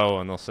in a row,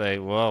 and they'll say,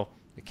 well,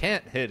 it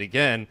can't hit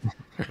again,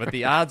 but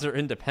the odds are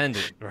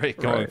independent, right,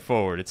 going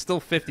forward. It's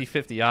still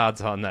 50-50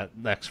 odds on that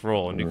next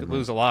roll, and you could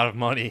lose a lot of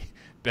money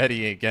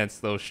betting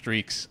against those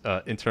streaks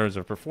in terms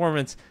of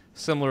performance.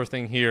 Similar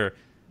thing here.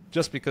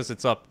 Just because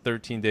it's up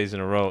 13 days in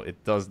a row,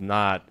 it does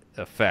not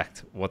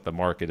affect what the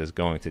market is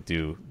going to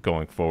do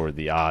going forward.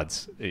 The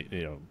odds,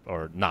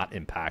 are not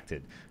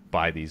impacted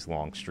by these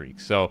long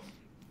streaks. So,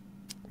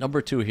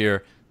 number two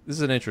here, this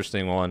is an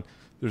interesting one.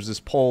 There's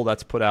this poll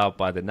that's put out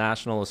by the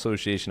National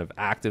Association of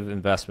Active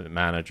Investment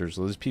Managers.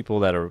 So there's people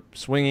that are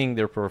swinging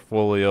their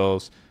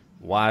portfolios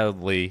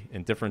wildly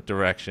in different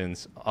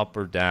directions, up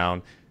or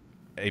down.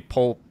 They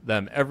poll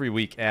them every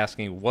week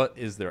asking what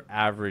is their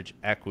average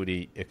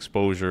equity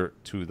exposure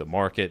to the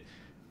market.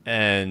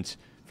 And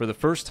for the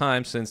first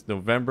time since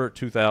November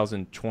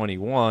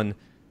 2021,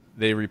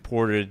 they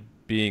reported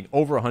being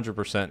over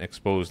 100%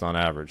 exposed on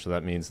average. So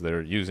that means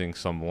they're using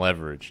some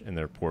leverage in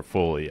their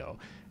portfolio.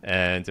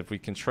 And if we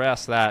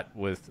contrast that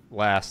with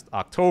last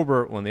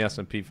October, when the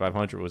S&P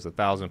 500 was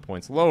 1,000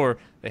 points lower,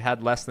 they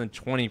had less than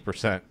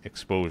 20%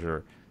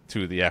 exposure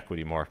to the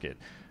equity market.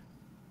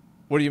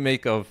 What do you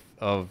make of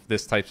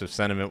this types of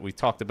sentiment? We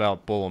talked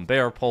about bull and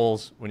bear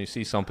polls. When you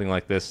see something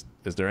like this,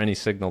 is there any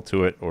signal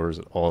to it, or is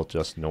it all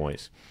just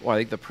noise? Well, I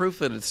think the proof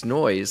that it's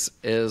noise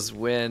is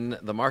when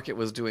the market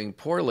was doing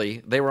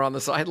poorly, they were on the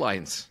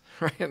sidelines.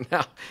 Right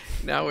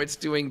now it's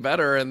doing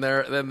better, and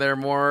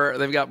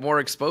they've got more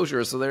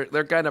exposure. So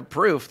they're kind of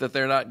proof that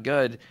they're not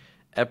good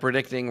at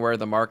predicting where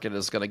the market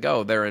is going to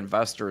go. Their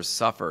investors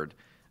suffered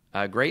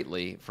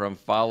greatly from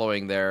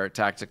following their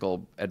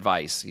tactical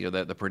advice.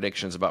 The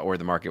predictions about where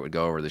the market would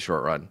go over the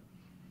short run.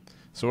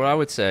 So what I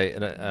would say,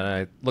 and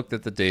I looked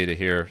at the data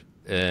here,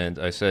 and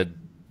I said,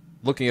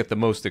 looking at the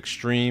most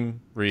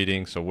extreme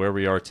reading, so where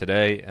we are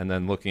today, and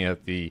then looking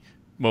at the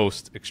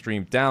most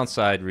extreme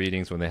downside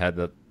readings when they had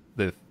the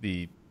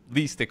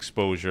least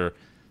exposure,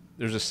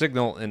 there's a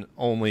signal in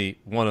only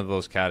one of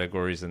those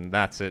categories, and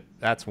that's it.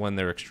 That's when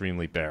they're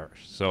extremely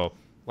bearish. So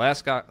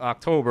last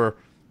October,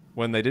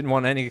 when they didn't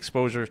want any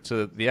exposure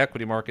to the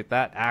equity market,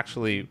 there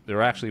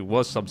actually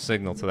was some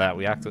signal to that.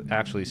 We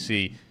actually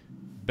see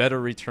better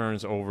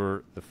returns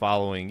over the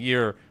following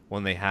year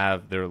when they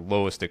have their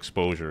lowest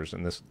exposures,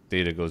 and this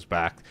data goes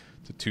back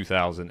to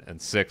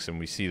 2006, and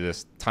we see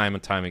this time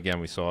and time again.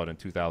 We saw it in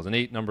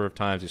 2008 a number of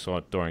times. We saw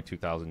it during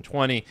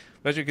 2020.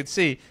 But as you can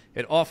see,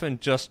 it often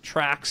just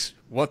tracks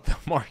what the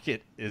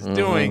market is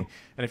doing.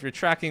 And if you're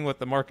tracking what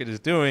the market is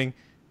doing,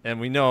 and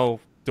we know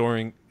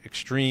during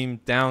extreme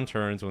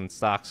downturns when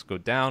stocks go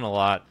down a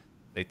lot,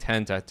 they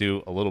tend to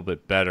do a little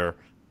bit better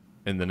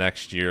in the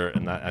next year,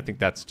 and I think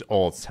that's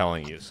all it's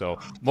telling you. So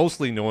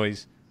mostly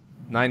noise,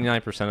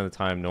 99% of the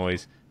time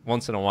noise.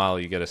 Once in a while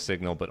you get a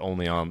signal, but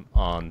only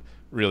on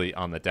really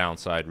on the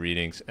downside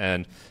readings.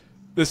 And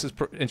this is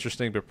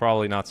interesting, but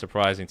probably not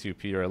surprising to you,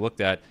 Peter. I looked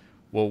at,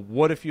 well,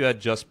 what if you had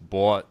just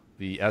bought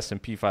the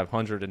S&P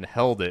 500 and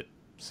held it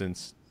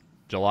since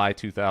July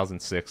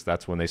 2006?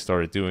 That's when they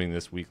started doing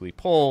this weekly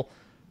poll,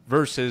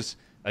 versus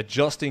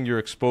adjusting your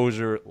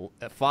exposure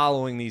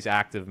following these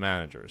active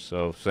managers.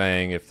 So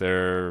saying if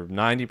they're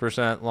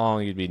 90%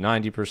 long, you'd be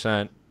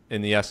 90%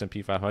 in the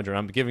S&P 500.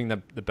 I'm giving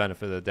them the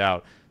benefit of the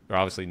doubt. They're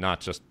obviously not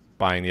just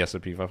buying the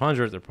S&P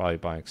 500. They're probably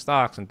buying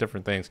stocks and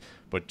different things,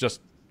 but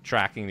just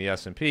tracking the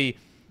S&P.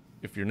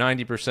 If you're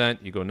 90%,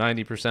 you go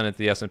 90% at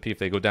the S&P. If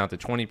they go down to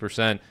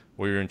 20%,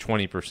 well, you're in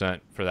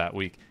 20% for that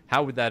week.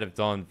 How would that have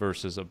done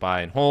versus a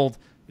buy and hold?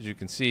 As you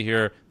can see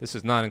here, this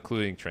is not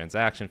including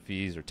transaction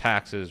fees or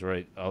taxes,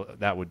 right?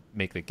 That would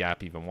make the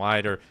gap even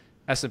wider.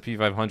 S&P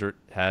 500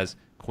 has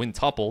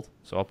quintupled,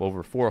 so up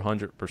over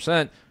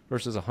 400%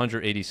 versus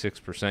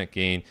 186%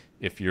 gain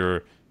if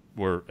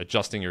we're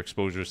adjusting your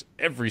exposures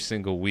every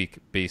single week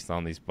based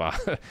on these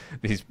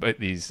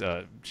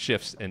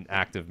shifts in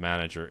active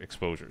manager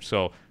exposure.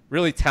 So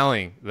really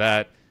telling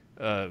that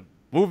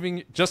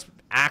moving just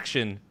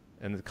action,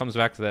 and it comes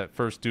back to that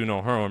first do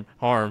no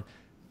harm.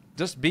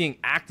 Just being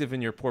active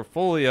in your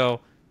portfolio,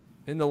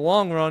 in the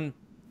long run,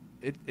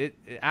 it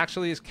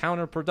actually is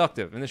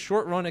counterproductive. In the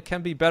short run, it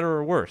can be better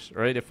or worse,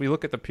 right? If we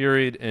look at the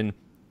period in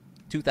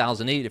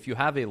 2008, if you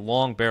have a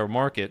long bear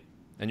market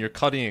and you're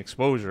cutting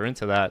exposure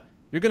into that,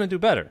 you're going to do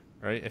better,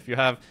 right? If you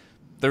have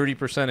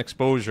 30%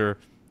 exposure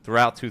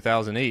throughout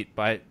 2008,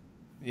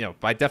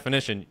 by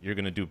definition, you're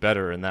going to do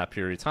better in that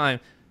period of time.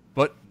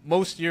 But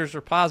most years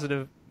are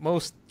positive.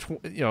 Most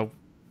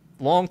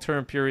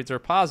long-term periods are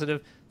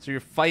positive. So you're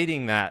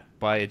fighting that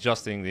by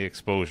adjusting the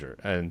exposure.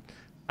 And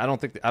I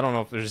don't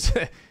know if there's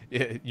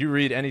you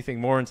read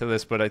anything more into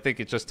this, but I think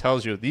it just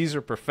tells you these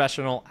are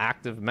professional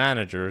active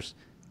managers,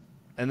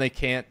 and they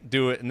can't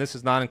do it. And this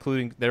is not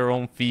including their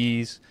own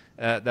fees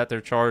that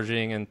they're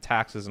charging and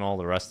taxes and all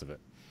the rest of it.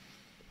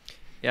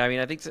 Yeah, I mean,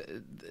 I think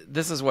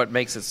this is what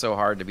makes it so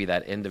hard to be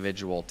that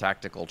individual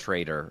tactical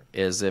trader,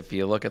 is if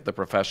you look at the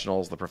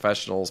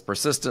professionals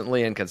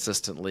persistently and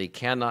consistently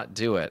cannot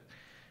do it.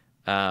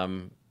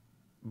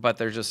 But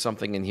there's just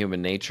something in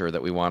human nature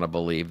that we want to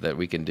believe that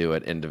we can do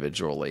it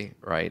individually,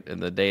 right?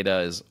 And the data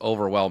is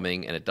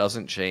overwhelming, and it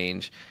doesn't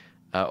change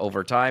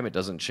over time. It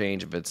doesn't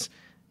change if it's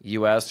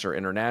U.S. or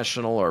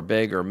international or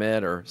big or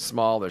mid or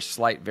small. There's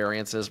slight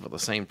variances, but the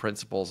same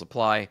principles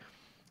apply.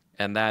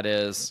 And that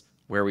is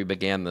where we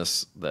began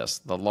this.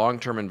 The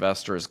long-term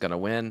investor is going to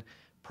win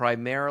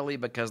primarily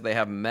because they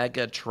have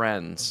mega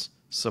trends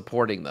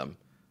supporting them.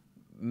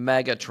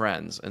 Mega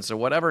trends. And so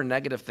whatever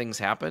negative things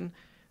happen,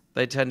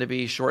 they tend to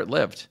be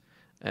short-lived.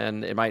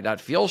 And it might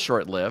not feel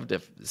short-lived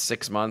if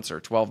 6 months or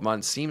 12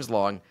 months seems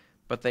long,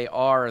 but they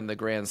are, in the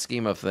grand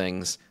scheme of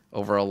things,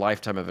 over a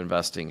lifetime of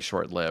investing,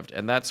 short-lived.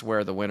 And that's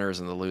where the winners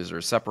and the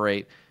losers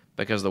separate,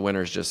 because the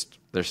winners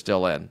they're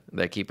still in.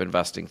 They keep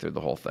investing through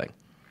the whole thing.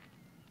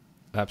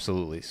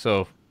 Absolutely.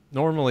 So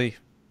normally,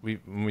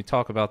 when we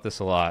talk about this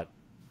a lot,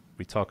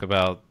 we talk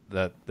about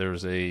that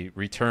there's a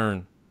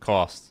return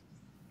cost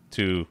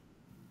to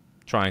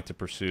trying to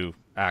pursue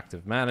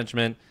active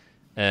management.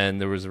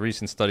 And there was a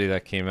recent study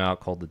that came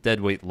out called the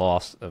deadweight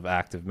loss of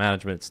active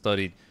management. It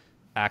studied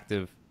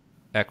active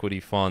equity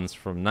funds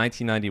from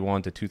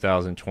 1991 to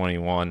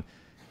 2021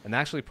 and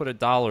actually put a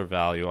dollar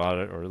value on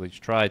it, or at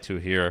least tried to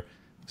here,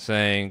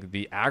 saying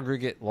the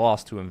aggregate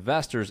loss to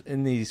investors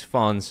in these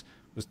funds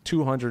was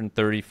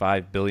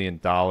 $235 billion,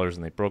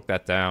 and they broke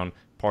that down.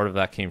 Part of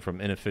that came from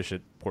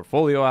inefficient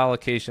portfolio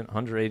allocation,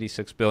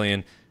 $186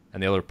 billion,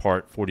 and the other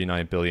part,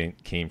 $49 billion,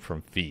 came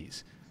from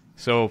fees.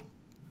 So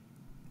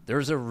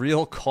there's a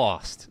real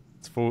cost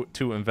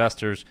to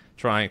investors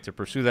trying to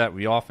pursue that.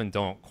 We often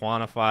don't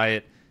quantify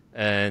it,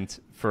 and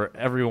for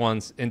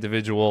everyone's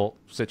individual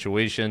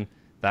situation,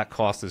 that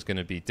cost is going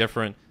to be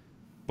different.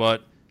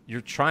 But you're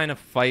trying to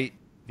fight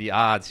the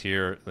odds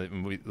here.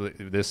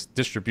 This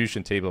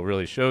distribution table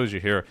really shows you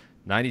here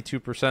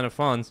 92% of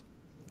funds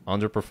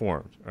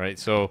underperformed, right?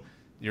 So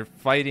you're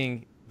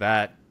fighting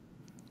that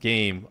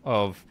game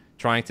of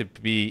trying to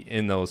be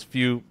in those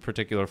few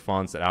particular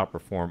funds that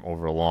outperform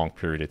over a long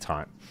period of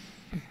time.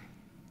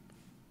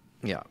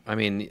 Yeah, I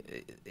mean,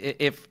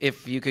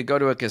 if you could go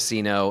to a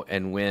casino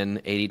and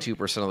win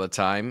 82% of the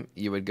time,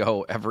 you would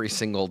go every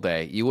single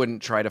day. You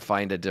wouldn't try to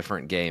find a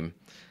different game.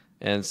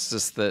 And it's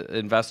just the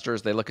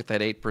investors, they look at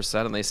that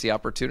 8% and they see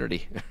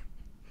opportunity.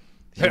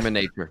 Human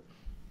nature.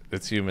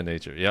 It's human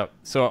nature, yep.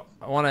 So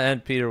I want to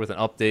end, Peter, with an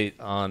update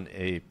on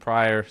a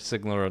prior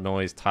signal or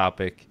noise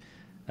topic.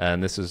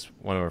 And this is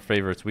one of our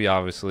favorites. We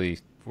obviously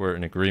were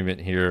in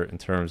agreement here in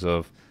terms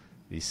of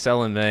the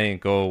sell in May and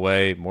go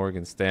away.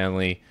 Morgan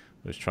Stanley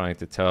was trying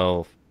to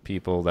tell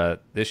people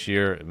that this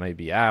year it may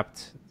be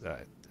apt.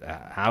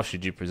 How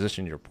should you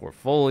position your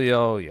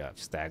portfolio? You have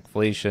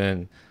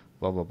stagflation,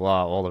 blah, blah,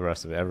 blah. All the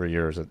rest of it. Every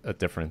year is a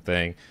different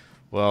thing.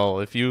 Well,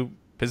 if you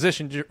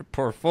positioned your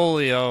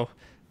portfolio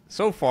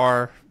so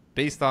far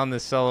based on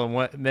this sell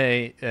in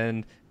May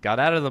and got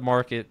out of the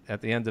market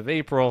at the end of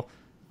April,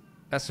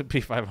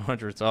 S&P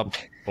 500 is up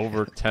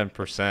over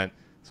 10%.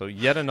 So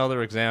yet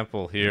another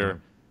example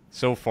here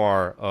so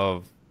far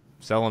of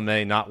sell in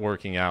May not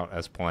working out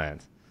as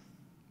planned.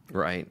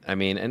 Right. I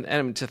mean,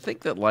 and to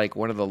think that like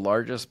one of the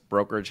largest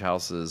brokerage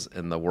houses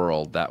in the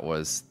world, that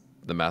was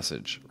the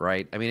message,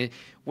 right? I mean,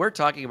 we're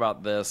talking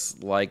about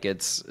this like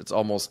it's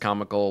almost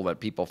comical that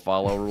people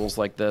follow rules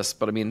like this,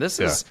 but I mean,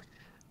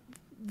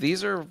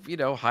 these are, you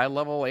know, high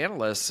level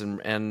analysts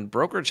and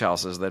brokerage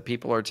houses that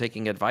people are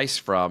taking advice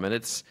from, and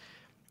it's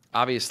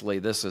obviously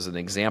this is an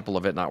example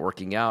of it not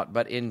working out,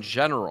 but in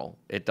general,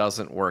 it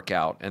doesn't work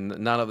out, and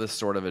none of this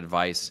sort of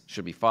advice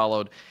should be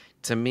followed.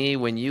 To me,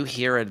 when you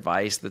hear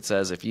advice that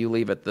says if you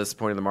leave at this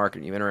point in the market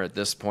and you enter at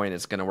this point,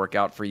 it's going to work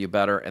out for you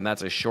better, and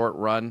that's a short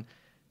run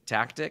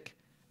tactic,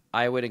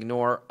 I would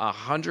ignore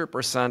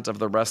 100% of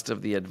the rest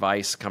of the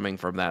advice coming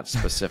from that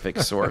specific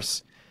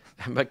source,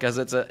 because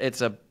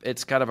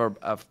it's kind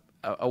of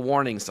a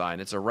warning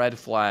sign. It's a red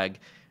flag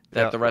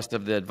that the rest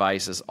of the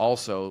advice is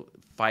also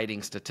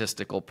fighting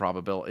statistical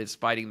probability. It's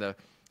fighting the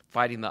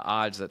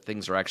odds that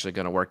things are actually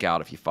going to work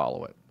out if you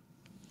follow it.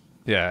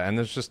 Yeah, and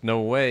there's just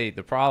no way.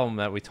 The problem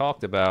that we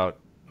talked about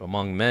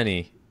among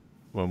many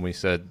when we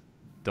said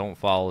don't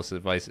follow this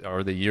advice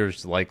are the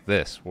years like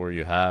this where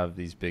you have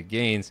these big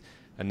gains,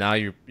 and now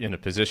you're in a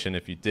position,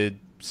 if you did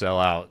sell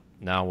out,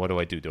 now what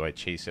do? Do I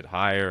chase it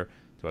higher?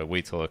 Do I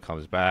wait till it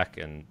comes back?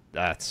 And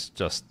that's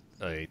just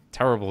a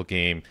terrible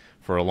game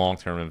for a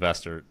long-term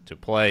investor to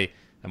play.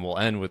 And we'll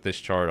end with this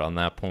chart on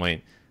that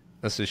point.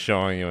 This is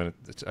showing you, and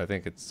I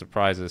think it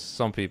surprises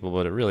some people,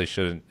 but it really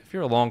shouldn't. If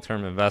you're a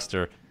long-term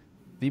investor,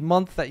 the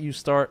month that you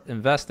start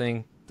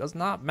investing does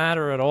not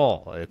matter at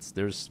all.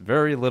 There's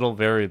very little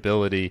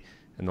variability,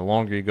 and the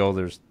longer you go,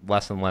 there's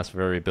less and less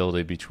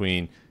variability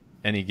between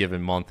any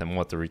given month and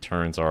what the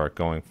returns are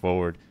going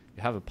forward.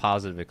 You have a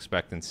positive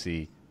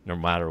expectancy no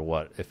matter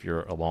what if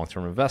you're a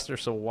long-term investor.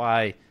 So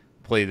why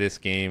play this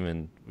game?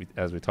 And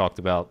as we talked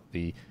about,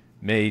 the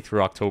May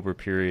through October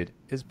period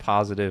is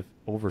positive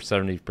over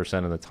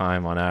 70% of the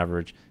time on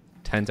average.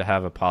 Tend to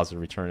have a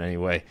positive return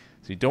anyway.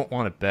 So you don't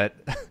want to bet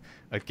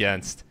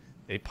against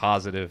a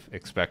positive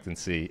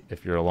expectancy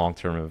if you're a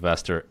long-term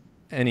investor.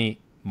 Any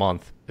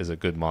month is a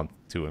good month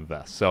to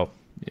invest. So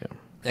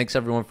thanks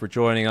everyone for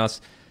joining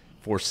us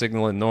for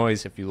Signal and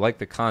Noise. If you like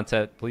the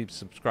content, please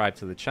subscribe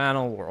to the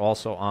channel. We're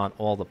also on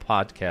all the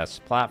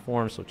podcast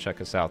platforms, so check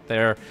us out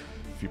there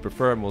if you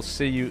prefer, and we'll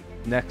see you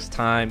next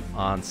time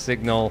on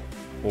Signal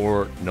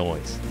or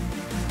Noise.